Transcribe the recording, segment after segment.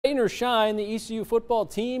Rain or shine, the ECU football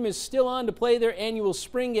team is still on to play their annual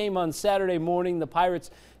spring game on Saturday morning. The Pirates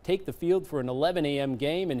take the field for an 11 a.m.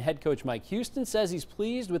 game, and head coach Mike Houston says he's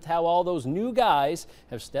pleased with how all those new guys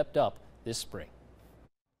have stepped up this spring.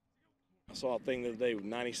 I saw a thing the other day,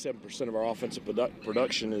 97% of our offensive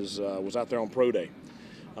production was out there on pro day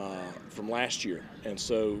from last year, and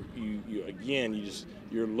so you're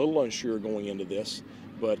a little unsure going into this,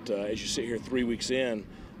 but as you sit here 3 weeks in,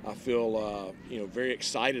 I feel very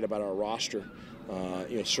excited about our roster.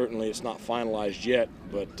 Certainly it's not finalized yet,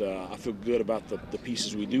 but I feel good about the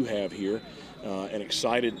pieces we do have here, and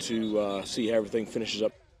excited to see how everything finishes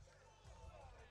up.